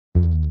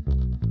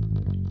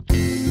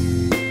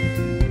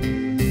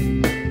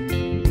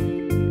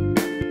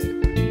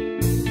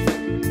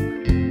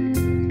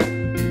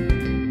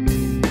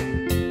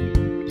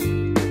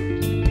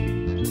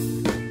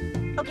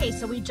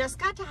just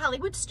got to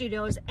Hollywood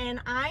Studios, and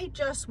I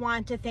just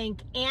want to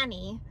thank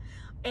Annie.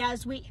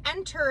 As we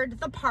entered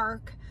the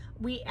park,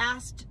 we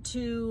asked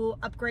to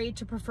upgrade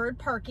to preferred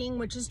parking,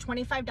 which is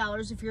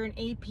 $25 if you're an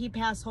AP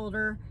pass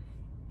holder.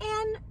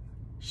 And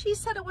she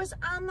said it was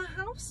on the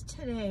house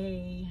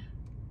today.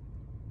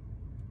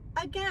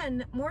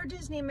 Again, more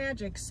Disney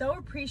magic. So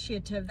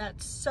appreciative.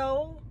 That's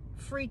so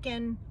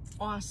freaking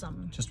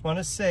awesome. Just want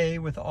to say,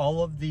 with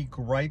all of the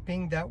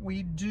griping that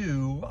we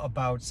do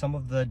about some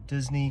of the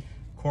Disney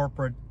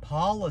corporate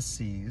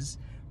policies,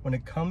 when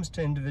it comes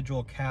to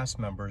individual cast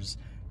members,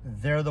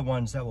 they're the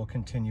ones that will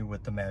continue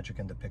with the magic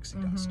and the pixie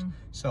dust.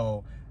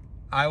 So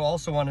I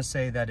also want to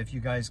say that if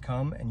you guys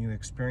come and you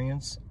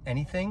experience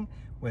anything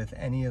with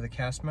any of the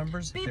cast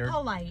members, be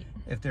polite.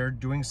 If they're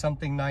doing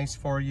something nice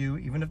for you,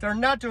 even if they're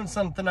not doing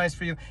something nice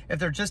for you, if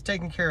they're just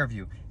taking care of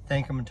you,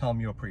 thank them and tell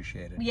them you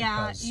appreciate it.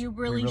 Yeah, you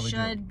really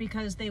should,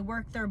 because they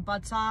work their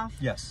butts off.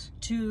 Yes.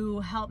 To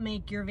help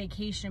make your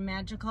vacation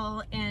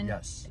magical. And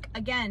yes,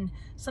 again,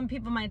 some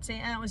people might say,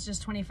 it was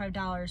just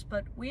 $25,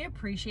 but we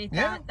appreciate that.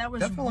 Yeah, that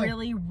was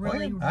definitely.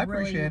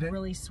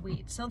 really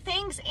sweet. So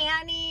thanks,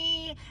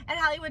 Annie at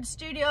Hollywood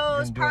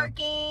Studios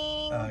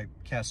parking.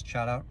 Cast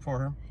shout out for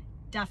her.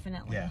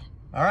 Definitely. Yeah.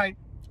 All right.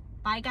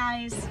 Bye,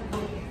 guys.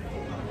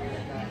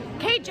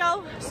 Okay,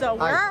 Joe. So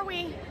where are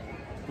we?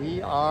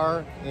 We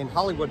are in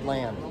Hollywood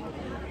Land.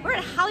 We're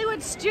at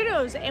Hollywood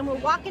Studios, and we're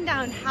walking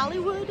down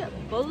Hollywood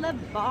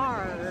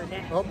Boulevard.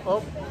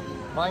 Oh,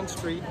 Vine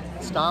Street.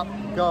 Stop,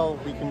 go.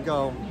 We can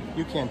go.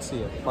 You can't see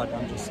it, but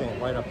I'm just saying,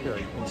 right up here.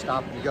 You can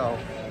stop and go.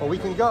 But we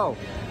can go.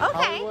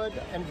 Okay.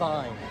 Hollywood and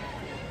Vine.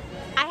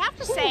 I have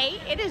to say,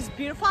 it is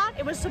beautiful out.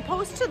 It was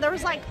supposed to, there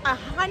was like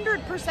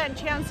 100%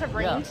 chance of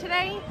rain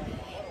today.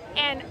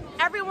 And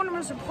everyone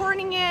was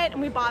reporting it,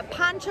 and we bought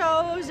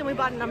ponchos, and we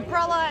bought an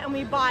umbrella, and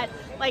we bought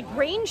like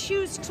rain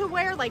shoes to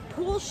wear, like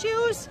pool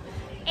shoes.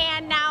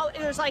 And now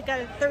there's like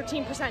a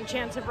 13%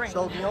 chance of rain.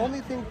 So the only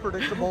thing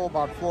predictable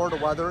about Florida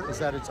weather is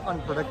that it's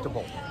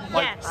unpredictable.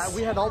 Like, yes.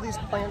 We had all these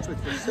plans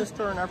with your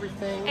sister and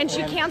everything. And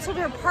she canceled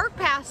her park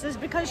passes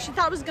because she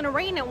thought it was going to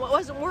rain, and it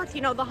wasn't worth, you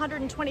know, the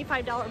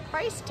 $125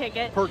 price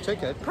ticket. Per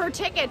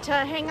ticket to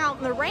hang out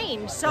in the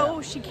rain.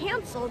 So she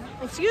canceled,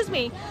 excuse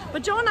me.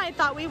 But Joe and I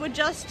thought we would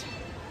just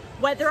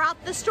weather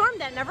out the storm.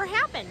 That never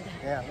happened.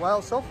 Yeah,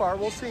 well, so far,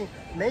 we'll see.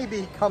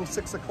 Maybe come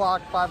 6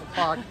 o'clock, 5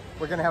 o'clock,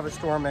 we're going to have a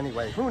storm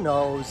anyway. Who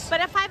knows?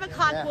 But at 5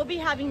 o'clock, we'll be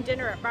having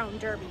dinner at Brown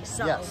Derby.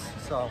 So. Yes,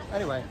 so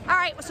anyway. All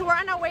right, so we're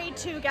on our way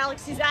to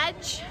Galaxy's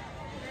Edge.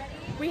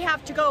 We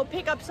have to go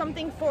pick up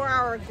something for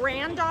our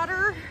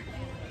granddaughter.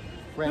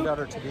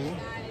 Granddaughter to be?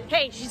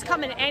 Hey, she's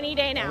coming any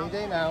day now. Any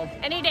day now.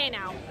 Any day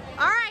now.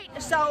 All right,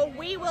 so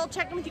we will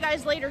check in with you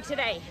guys later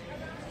today.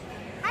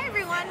 Hi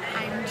everyone,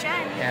 I'm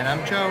Jen. And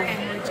I'm Joe.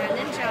 And we're Jen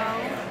and Joe.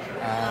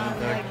 On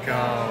the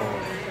go.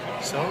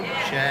 So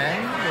Jen,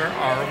 where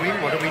are we?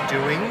 What are we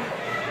doing?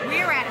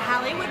 We're at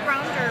Hollywood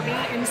Brown Derby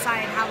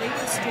inside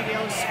Hollywood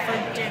Studios for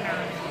dinner.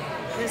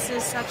 This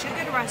is such a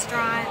good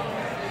restaurant.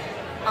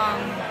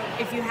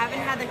 If you haven't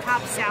had the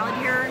Cobb salad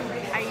here,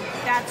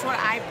 that's what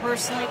I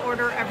personally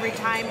order every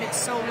time. It's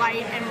so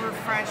light and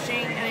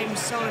refreshing, and I'm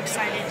so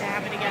excited to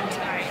have it again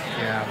tonight.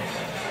 Yeah.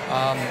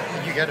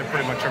 You get it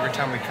pretty much every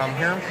time we come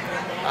here.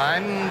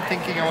 I'm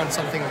thinking I want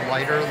something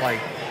lighter, like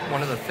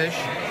one of the fish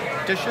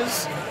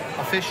dishes,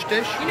 a fish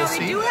dish. You know,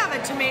 we do have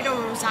a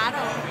tomato risotto.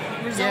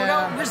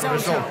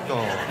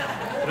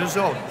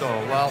 Risotto.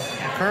 Well,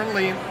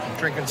 currently I'm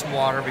drinking some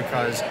water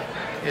because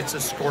it's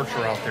a scorcher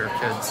out there,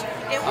 kids.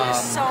 It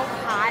was so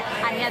hot.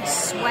 I had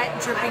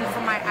sweat dripping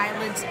from my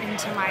eyelids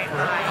into my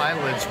eyes.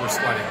 Eyelids were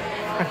sweating.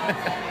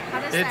 How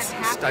does It's that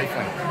happen?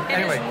 stifling. It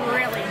Anyway, is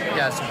really good.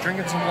 Yeah, so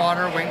drinking some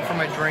water, waiting for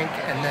my drink,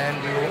 and then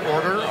we will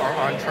order our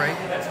entree.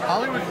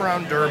 Hollywood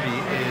Brown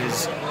Derby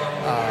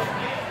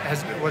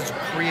was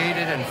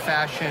created and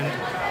fashioned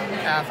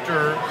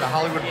after the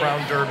Hollywood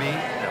Brown Derby,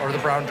 or the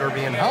Brown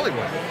Derby in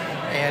Hollywood.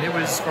 And it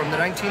was from the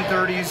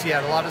 1930s. You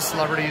had a lot of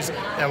celebrities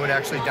that would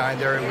actually dine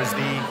there. It was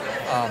the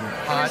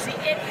hot,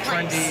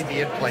 trendy, the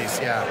it place,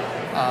 yeah.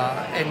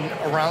 And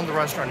around the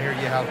restaurant here,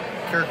 you have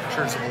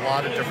caricatures of a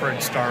lot of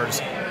different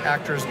stars,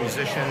 actors,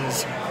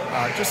 musicians,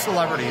 just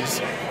celebrities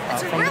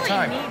from the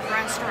time. It's a really neat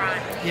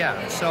restaurant.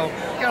 Yeah, so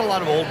you got a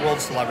lot of old world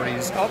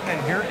celebrities. Oh,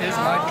 and here is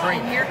my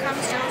drink. And here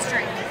comes Joe's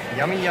drink.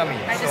 Yummy, yummy.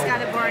 I just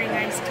got a boring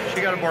iced tea.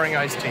 She got a boring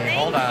iced tea.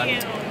 Hold on.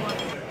 Thank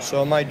you.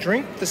 So my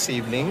drink this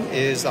evening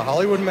is the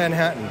Hollywood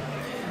Manhattan,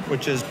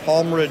 which is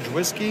Palm Ridge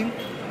Whiskey,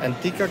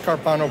 Antica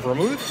Carpano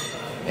Vermouth,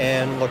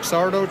 and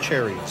Luxardo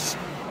Cherries.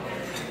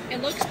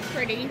 It looks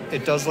pretty.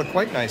 It does look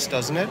quite nice,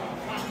 doesn't it?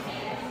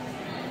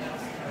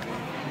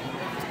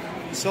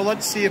 So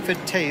let's see if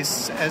it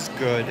tastes as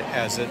good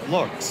as it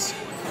looks.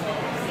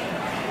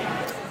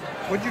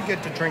 What'd you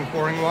get to drink,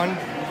 boring one?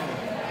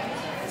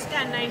 It's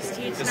got an iced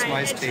tea. It's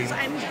nice tea.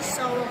 I'm just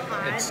so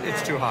hot.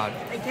 It's too hot.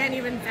 I can't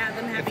even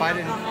fathom having If I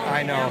didn't, alcohol.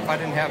 I know. If I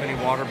didn't have any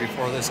water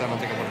before this, I don't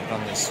think I would have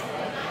done this.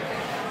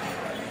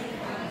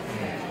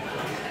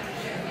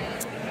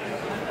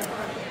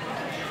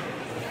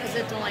 Is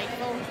it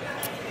delightful?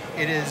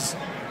 It is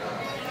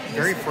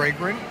very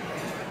fragrant.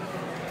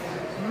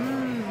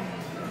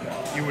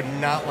 You would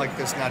not like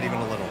this, not even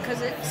a little.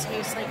 Because it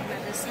tastes like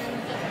medicine.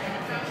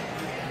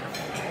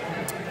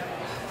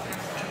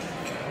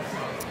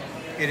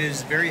 It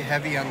is very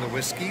heavy on the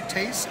whiskey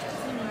taste,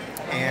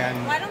 and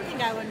Well, I don't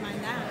think I would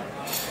mind that.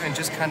 and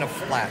just kind of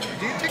flat.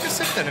 You take a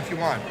sip then if you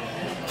want.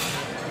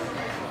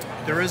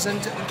 There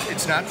isn't,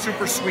 it's not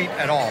super sweet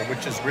at all,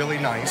 which is really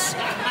nice.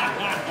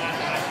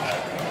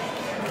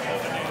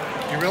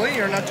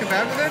 You're not too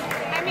bad with it?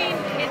 I mean,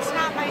 it's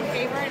not my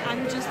favorite.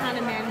 I'm just not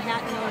a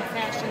Manhattan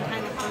old-fashioned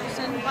kind of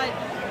person, but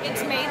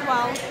it's made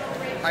well.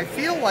 I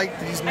feel like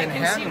these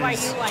Manhattans. I can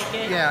see why you like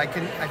it. Yeah,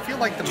 I feel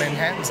like the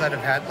Manhattans that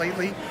I've had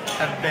lately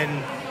have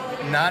been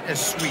not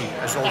as sweet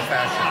as old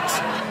fashions.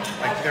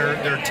 Like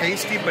they're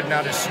tasty but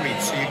not as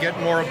sweet. So you get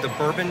more of the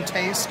bourbon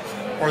taste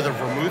or the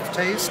vermouth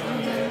taste,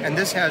 and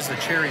this has the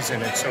cherries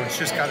in it, so it's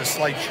just got a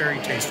slight cherry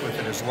taste with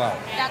it as well.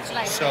 That's what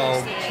I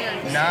So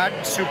cherries. not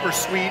super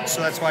sweet,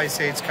 so that's why I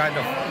say it's kind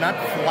of not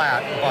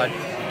flat, but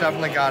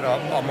definitely got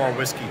a more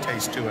whiskey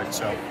taste to it.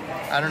 So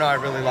I don't know, I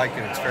really like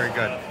it. It's very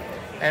good.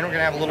 And we're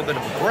gonna have a little bit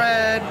of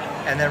bread,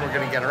 and then we're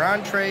gonna get our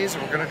entrees,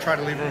 and we're gonna try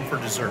to leave room for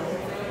dessert.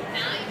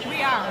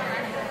 We are.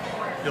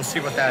 You'll see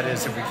what that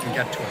is if we can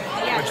get to it,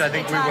 Yes, which I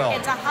think we will.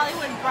 It's a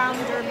Hollywood Brown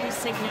Derby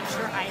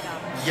signature item.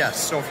 Yes,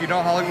 so if you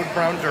know Hollywood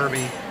Brown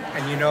Derby,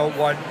 and you know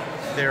what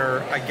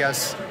they're, I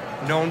guess,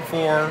 known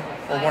for,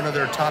 or one of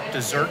their top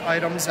dessert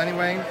items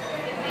anyway,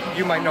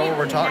 you might know what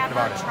we're talking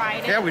about.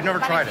 Tried it, Yeah, we've never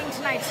tried I think it.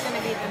 tonight's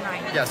gonna be the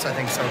night. Yes, I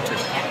think so too.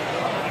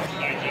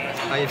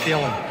 How you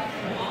feeling?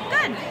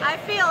 Good. I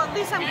feel, at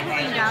least I'm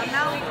cooling down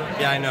now.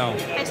 Yeah, I know.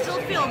 I still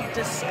feel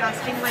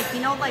disgusting. Like, you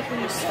know, like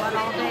when you sweat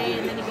all day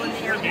and then you go in the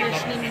air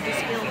conditioning, you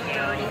just feel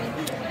dirty.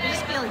 You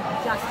just feel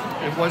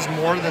yucky. It was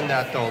more than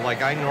that though.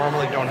 Like I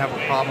normally don't have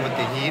a problem with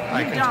the heat.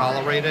 I can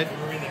tolerate it,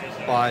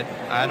 but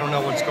I don't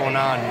know what's going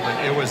on.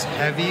 But it was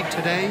heavy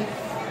today.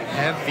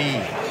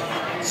 Heavy.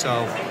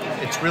 So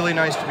it's really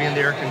nice to be in the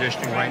air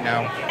conditioning right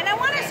now. And I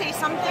want to say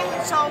something.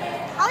 So,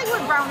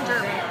 Hollywood Brown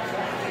Derby.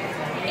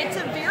 It's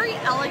a very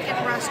elegant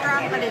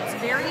restaurant, but it's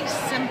very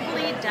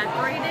simply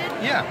decorated.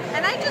 Yeah.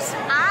 And I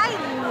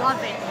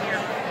love it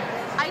here.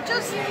 I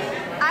just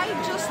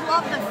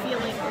love the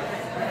feeling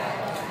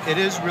of it. It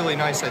is really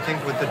nice, I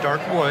think, with the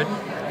dark wood.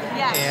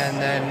 Yes. And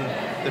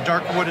then the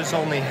dark wood is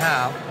only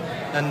half,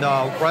 and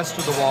the rest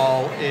of the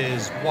wall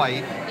is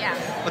white. Yeah.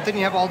 But then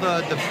you have all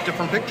the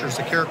different pictures,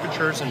 the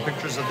caricatures and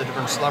pictures of the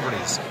different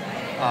celebrities.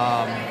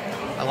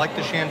 I like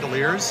the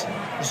chandeliers.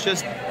 It's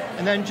just,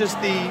 and then just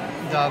all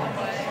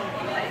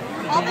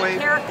the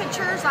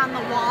caricatures on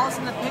the walls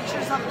and the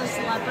pictures of the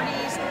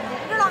celebrities.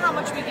 I don't know how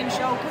much we can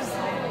show because.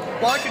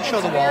 Well, I could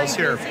show the walls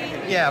here. Busy.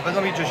 Yeah, but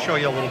let me just show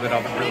you a little bit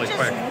of it really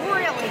quick.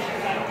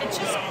 It's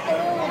just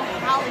old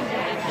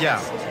Hollywood. Yeah,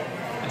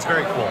 it's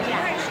very cool.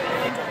 Yeah.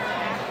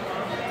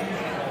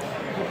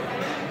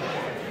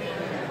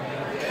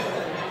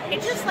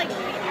 It's just like the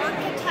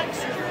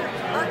architecture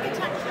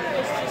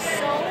is just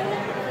so,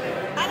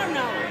 I don't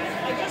know,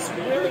 I just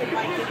really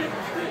like it.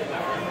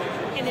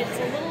 And it's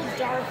a little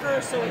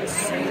darker, so it's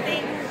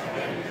soothing.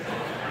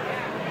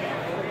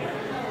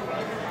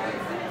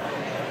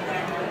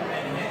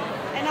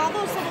 And all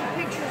those little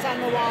pictures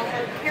on the wall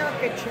are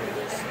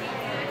caricatures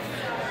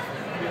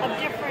of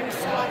different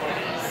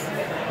celebrities.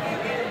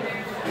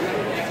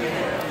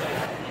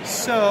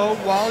 So,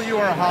 while you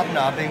are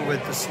hobnobbing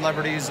with the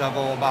celebrities of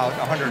about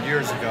 100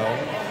 years ago,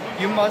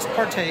 you must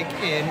partake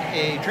in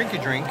a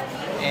drinky drink,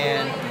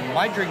 and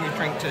my drinky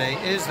drink today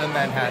is the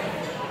Manhattan,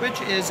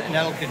 which is an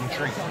elegant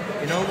drink.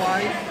 You know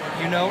why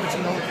you know it's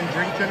an elegant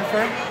drink,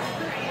 Jennifer?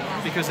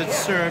 Because it's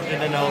served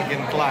in an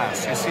elegant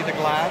glass. You see the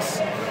glass?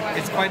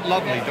 It's quite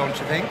lovely, don't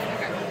you think?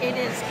 It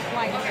is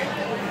quite.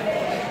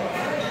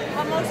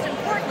 But most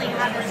importantly,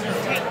 how does it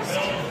taste?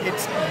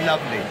 It's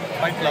lovely,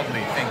 quite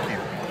lovely, thank you.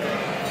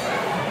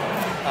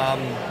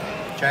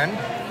 Jen,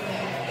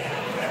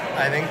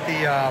 I think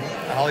the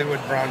Hollywood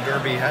Brown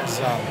Derby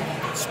has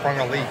sprung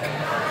a leak.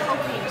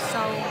 Okay,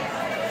 so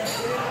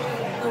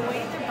the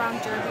way the Brown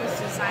Derby is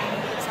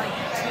designed, it's like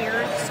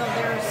tiered. So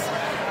there's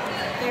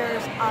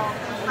a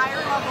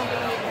higher level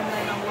gate and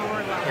then a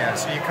lower level. Yeah,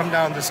 so you come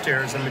down the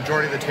stairs, and the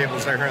majority of the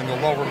tables are here in the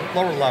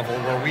lower level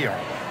where we are.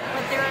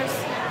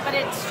 But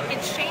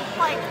it's shaped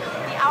like,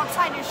 the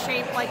outside is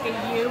shaped like a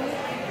U,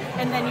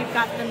 and then you've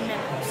got the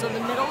middle. So the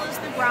middle is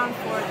the ground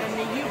floor, then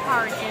the U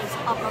part is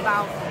up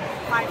about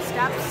 5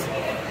 steps.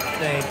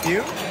 Thank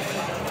you.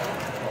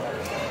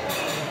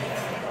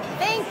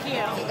 Thank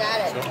you. You got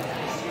it.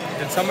 So,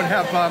 did someone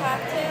have,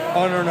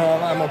 oh no,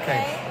 I'm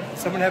okay. Did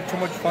someone have too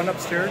much fun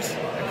upstairs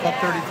at Club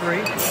 33?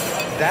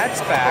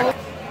 That's back.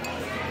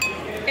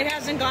 It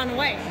hasn't gone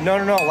away. No,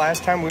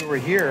 last time we were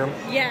here,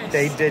 Yes.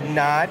 they did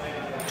not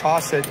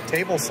toss it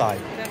tableside.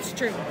 That's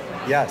true.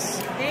 Yes.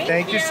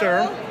 Thank you,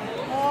 sir.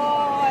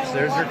 Oh, So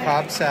there's your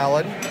Cobb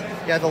salad.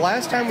 Yeah, the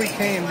last time we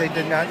came, they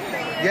did not.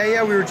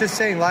 Yeah, we were just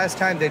saying last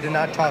time they did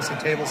not toss it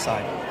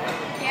tableside.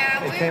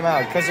 Yeah, It came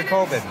out because of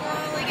COVID.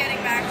 Slowly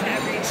getting back to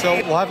everything. So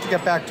we'll have to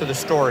get back to the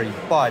story,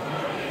 but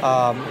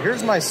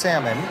here's my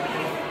salmon.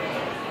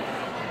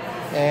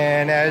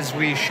 And as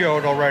we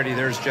showed already,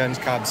 there's Jen's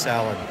Cobb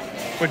salad.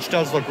 which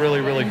does look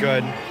really, really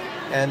good.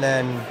 And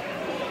then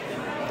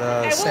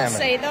the salmon. I will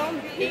say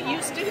though, it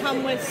used to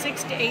come with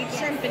 6 to 8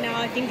 shrimp, and now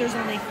I think there's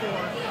only 4.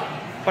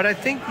 But I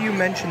think you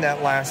mentioned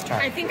that last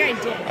time. I think I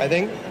did. I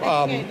think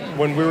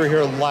when we were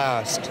here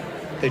last,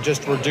 they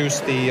just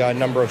reduced the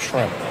number of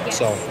shrimp. Yes.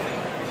 So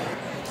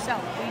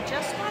we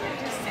just wanted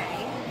to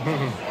say,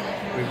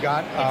 we've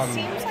got. it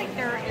seems like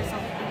there is a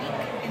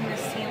leak in the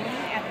ceiling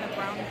at the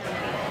Brown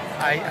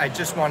Derby. I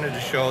just wanted to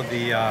show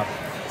the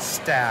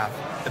staff,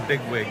 the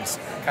bigwigs,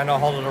 kind of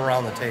huddled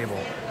around the table.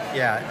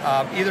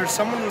 Yeah, either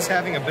someone was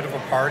having a bit of a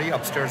party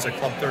upstairs at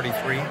Club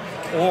 33,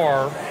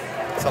 or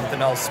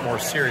something else more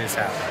serious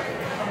happened.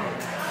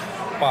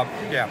 But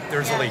yeah,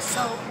 there's a leak.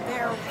 So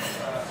there,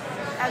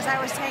 as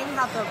I was saying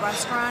how the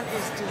restaurant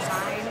is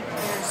designed,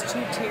 there's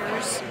 2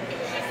 tiers.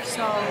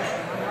 So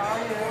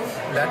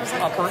that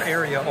upper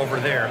area over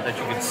there that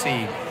you can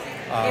see.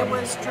 It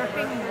was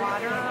dripping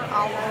water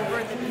all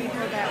over the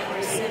people that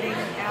were sitting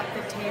at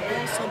the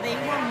table, so they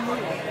were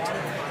moved.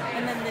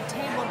 And then the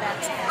table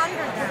that's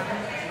under them,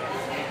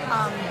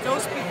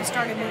 those people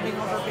started moving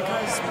over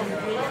because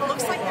it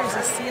looks like there's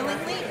a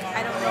ceiling leak.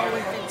 I don't know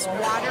if it's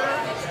water,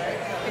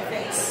 if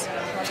it's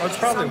it's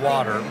probably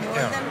water. More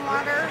than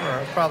water.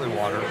 Yeah, it's probably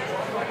water.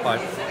 But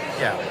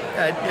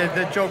yeah,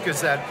 the joke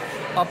is that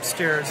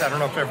upstairs, I don't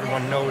know if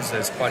everyone knows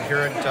this, but here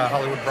at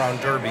Hollywood Brown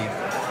Derby,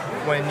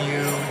 when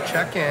you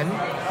check in,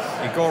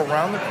 you go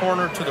around the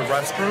corner to the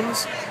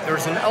restrooms,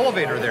 there's an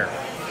elevator there.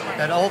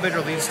 That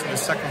elevator leads to the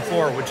 2nd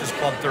floor, which is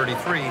Club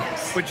 33,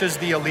 which is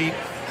the elite,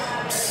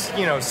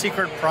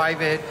 secret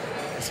private,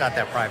 it's not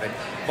that private,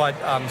 but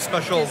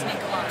special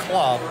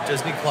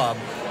Disney Club.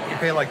 You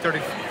pay like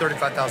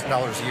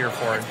 $35,000 a year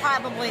for it. It's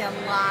probably a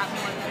lot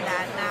more than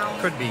that now.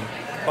 Could be,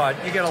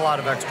 but you get a lot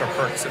of extra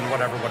perks and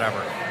whatever.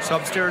 So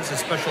upstairs is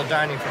special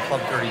dining for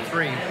Club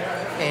 33,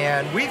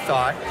 and we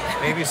thought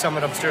maybe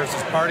someone upstairs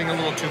is partying a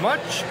little too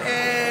much,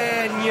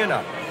 and I don't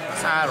know.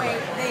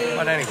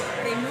 But anyway.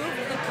 They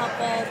moved the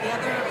couple, the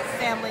other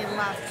family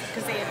left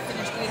because they had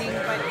finished eating,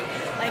 but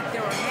like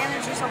there were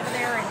managers over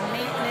there and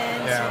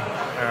maintenance.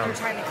 Yeah. They're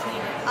trying to clean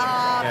it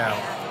up.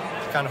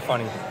 Yeah. It's kind of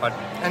funny, but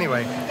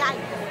anyway.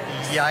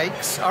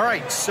 Yikes. All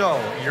right, so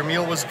your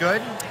meal was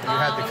good. You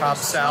had the Cobb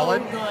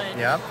salad. So good.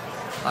 Yep.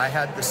 I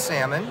had the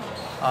salmon.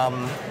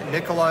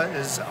 Nicola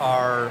is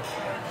our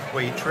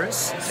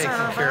waitress,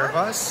 taking care of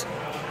us.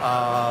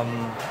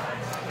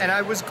 And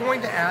I was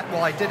going to ask,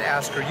 I did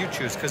ask her, you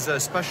choose, because the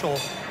special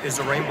is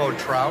a rainbow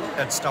trout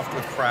that's stuffed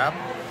with crab,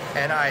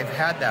 and I've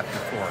had that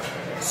before.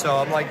 So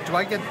I'm like, do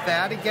I get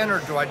that again, or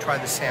do I try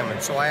the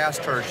salmon? So I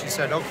asked her, she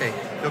said, okay,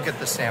 you'll get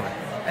the salmon.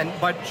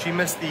 But she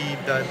missed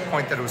the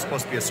point that it was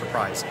supposed to be a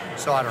surprise.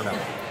 So I don't know.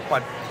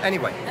 But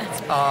anyway,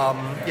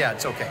 yeah,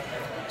 it's okay.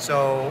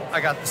 So I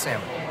got the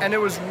salmon. And it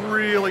was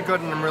really good,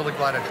 and I'm really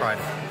glad I tried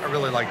it. I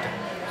really liked it.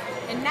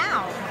 And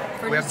now,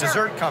 for we have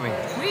dessert coming.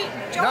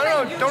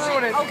 Don't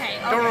ruin it. Okay.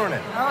 Don't ruin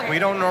it. Okay. We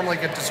don't normally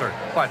get dessert,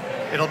 but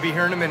it'll be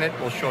here in a minute.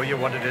 We'll show you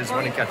what it is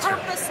when it gets here.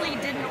 We purposely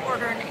didn't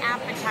order an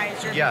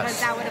appetizer because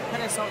that would have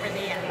put us over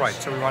the edge. Right,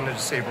 so we wanted to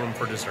save room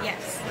for dessert.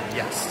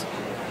 Yes.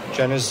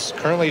 Jen is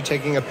currently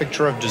taking a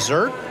picture of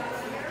dessert,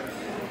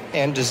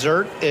 and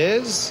dessert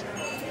is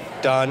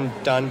dun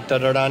dun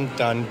dun dun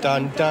dun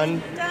dun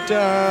dun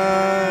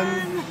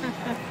dun.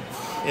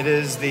 It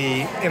is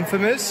the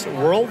infamous,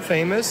 world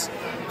famous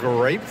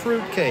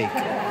grapefruit cake.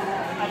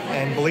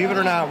 And believe it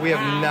or not, we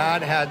have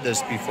not had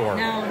this before.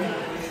 No.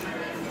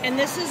 And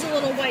this is a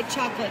little white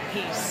chocolate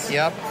piece.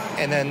 Yep.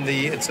 And then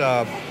it's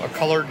a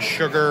colored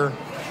sugar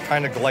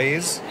kind of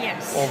glaze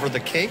over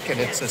the cake, and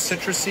it's a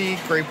citrusy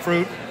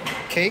grapefruit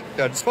cake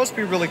that's supposed to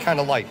be really kind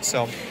of light.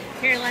 So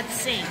here, let's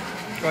see.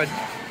 Go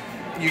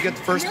ahead. You get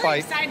the first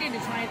bite. I'm really excited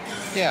to try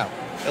this. Yeah.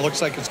 It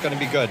looks like it's going to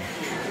be good.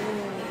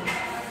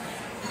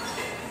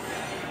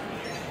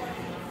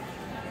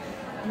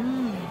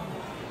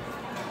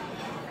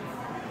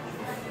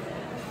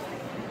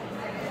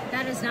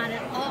 That is not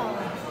at all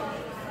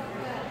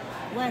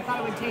what I thought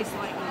it would taste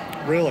like.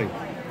 Really?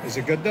 Is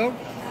it good though?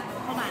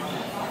 Hold on.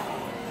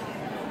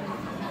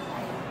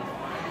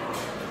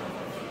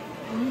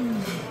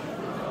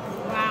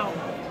 Wow.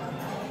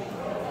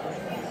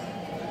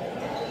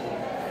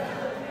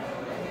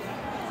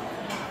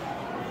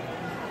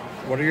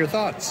 What are your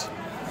thoughts?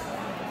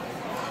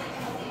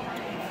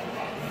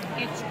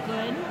 It's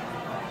good,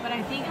 but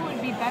I think it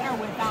would be better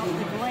without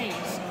the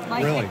glaze.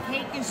 Like really? The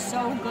cake is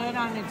so good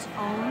on its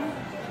own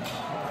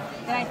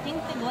that I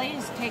think the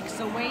glaze takes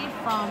away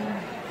from...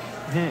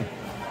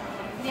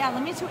 Yeah,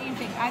 let me see what you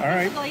think. I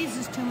think the glaze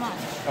is too much.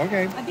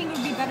 Okay. I think it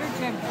would be better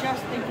to have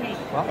just the cake.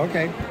 Well,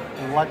 okay.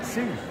 Let's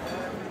see.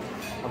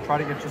 I'll try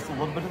to get just a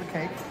little bit of the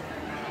cake.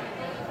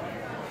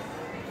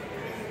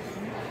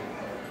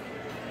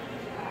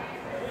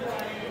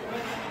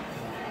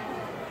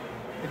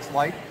 It's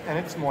light and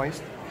it's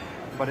moist,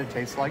 but it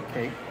tastes like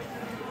cake.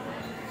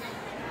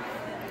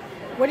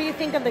 What do you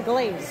think of the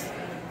glaze?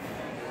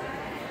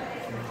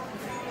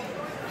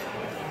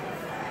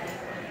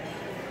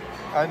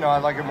 No, I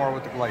like it more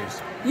with the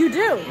glaze. You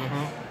do?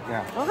 Mm-hmm.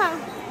 Yeah. Okay.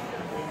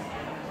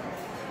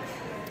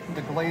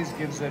 The glaze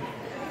gives it,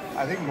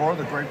 I think, more of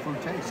the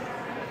grapefruit taste.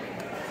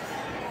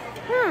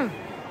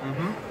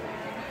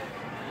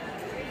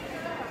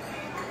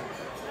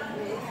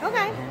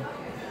 Okay.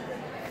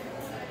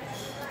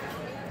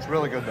 It's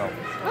really good though.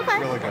 Okay.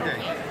 Really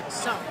good.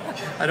 So,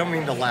 I don't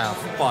mean to laugh,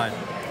 but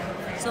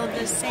so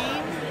the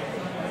same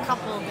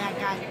couple that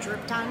got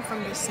dripped on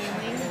from the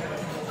ceiling,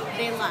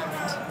 they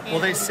left. well,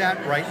 they And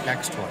sat right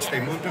next to us. They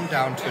moved them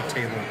down to a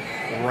table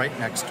right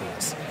next to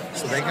us.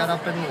 So they got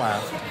up and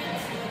left.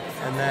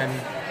 And then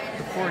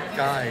the poor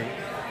guy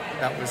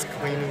that was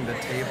cleaning the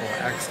table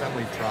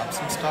accidentally dropped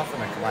some stuff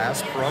and a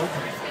glass broke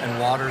and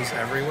water's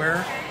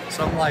everywhere.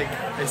 So I'm like,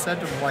 I said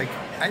to him, like,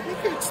 I think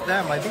it's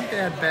them. I think they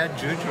had bad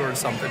juju or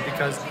something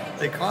because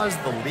they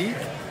caused the leak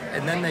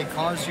and then they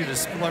caused you to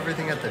spill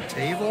everything at the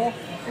table. I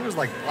think it was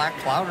like black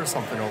cloud or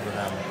something over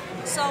them.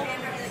 So,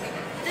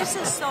 this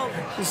is so,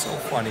 It was so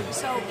funny.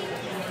 so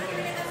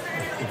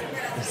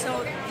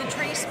the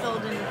tray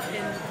spilled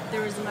and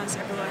there was a mess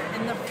everywhere.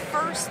 And the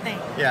first thing,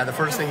 Yeah, the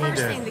first thing he the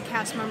first did. thing the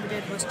cast member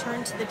did was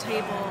turn to the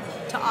table,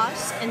 to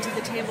us, and to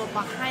the table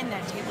behind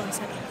that table and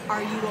said,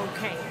 "Are you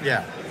okay?"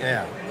 Yeah,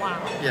 yeah. Wow.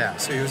 Yeah,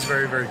 so he was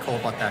very, very cool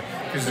about that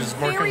because he was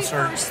more Very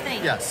concerned. first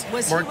thing Yes,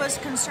 was more, he was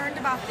concerned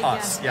about the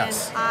Us, guests,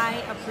 yes. and I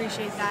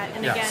appreciate that.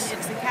 And Yes. again,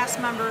 it's the cast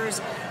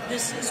members.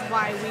 This is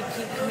why we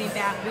keep coming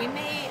back. We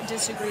may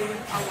disagree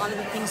with a lot of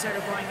the things that are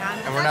going on,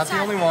 but And we're not that's the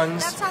only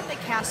ones. That's not the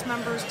cast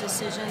members'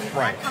 decision.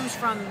 Right. That comes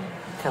from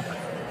corporate.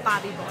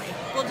 Bobby Boy.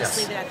 We'll just Yes.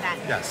 leave it at that.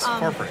 Yes,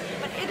 corporate.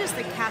 But it is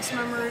the cast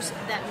members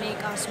that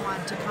make us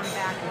want to come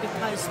back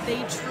because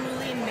they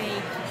truly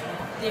make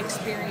the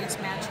experience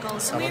magical.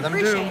 So Some we of them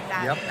appreciate do.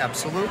 that. Yep,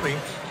 absolutely.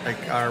 Like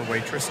our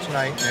waitress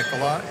tonight,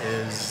 Nicola,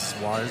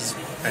 was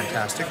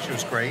fantastic. She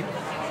was great.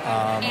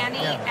 Annie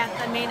yeah.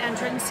 at the main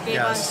entrance gave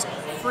Yes.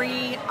 us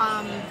free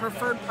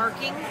preferred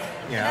parking.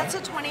 Yeah. And that's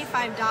a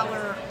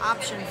 $25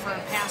 option for a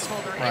pass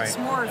holder. It's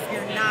Right. more if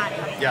you're not.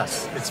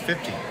 Yes, it's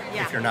 50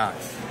 Yeah. if you're not.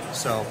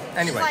 So It's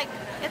anyway. like,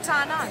 it's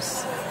on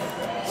us.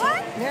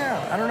 What?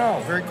 Yeah, I don't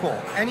know. Very cool.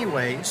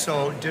 Anyway,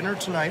 so dinner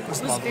tonight was,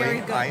 It was lovely. very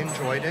good. I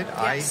enjoyed it.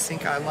 I Yes.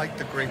 think I liked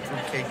the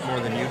grapefruit cake more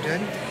than you did.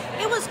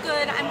 It was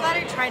good. I'm glad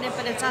I tried it,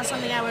 but it's not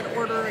something I would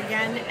order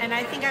again. And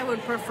I think I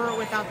would prefer it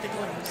without the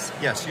glaze.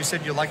 Yes, you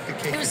said you liked the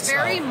cake It was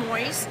itself. very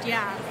moist,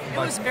 yeah. It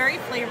But- was very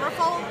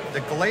flavorful.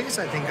 The glaze,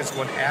 I think, is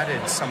what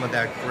added some of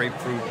that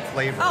grapefruit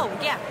flavor. Oh,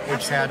 yeah,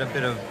 Which had a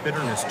bit of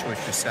bitterness to it,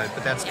 you said,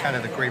 but that's kind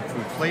of the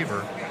grapefruit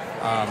flavor.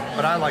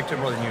 But I liked it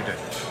more than you did.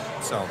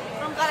 So,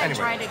 I'm glad anyway. I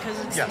tried it because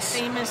it's Yes. the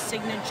famous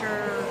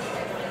signature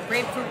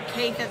grapefruit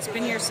cake that's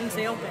been here since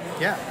they opened.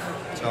 Yeah.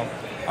 So,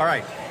 all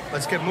right.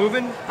 Let's get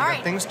moving. We All got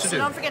right, things to so do.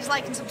 don't forget to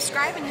like and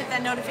subscribe and hit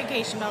that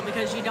notification bell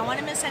because you don't want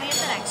to miss any of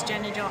the next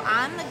Jen and Joe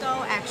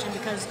on-the-go action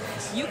because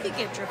you could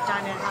get dripped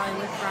on at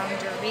Hollywood Brown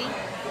Derby.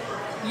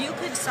 You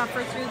could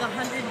suffer through the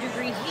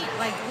 100-degree heat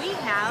like we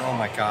have. Oh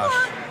my gosh,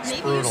 Or it's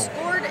maybe brutal. you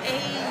scored a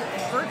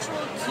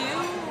virtual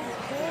queue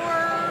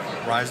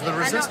for... Rise of the I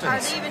Resistance. don't, are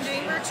they even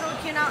doing virtual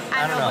queue now?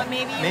 I don't know. know, but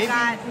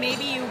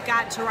maybe you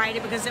got to ride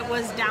it because it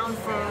was down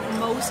for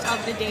most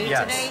of the day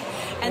Yes. today.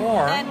 And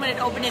Or- then when it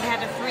opened, it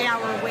had a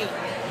 3-hour wait.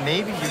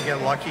 Maybe you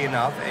get lucky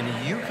enough and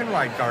you can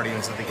ride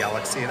Guardians of the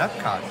Galaxy at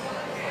Epcot.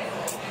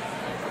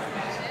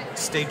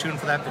 Stay tuned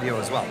for that video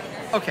as well.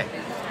 Okay.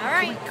 All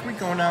right. Can we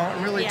go now?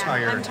 I'm really Yeah,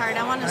 tired. I'm tired.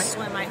 I want to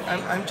swim, I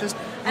think. I'm just.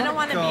 I don't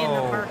wanna go. be in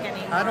the park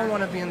anymore. I don't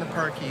want to be in the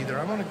park either.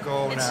 I want to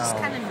go now. It's just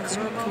kind of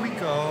miserable. Can we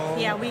go?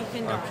 Yeah, we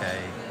can go. Okay.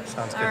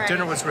 Sounds good. All right.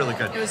 Dinner was really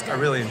good. It was good. I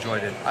really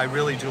enjoyed it. I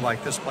really do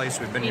like this place.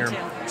 We've been Me here too.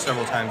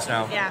 several times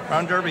now. Yeah.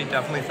 Brown Derby,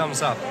 definitely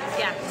thumbs up.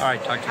 Yeah. All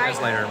right. Talk to you All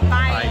guys right. later.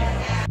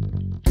 Bye.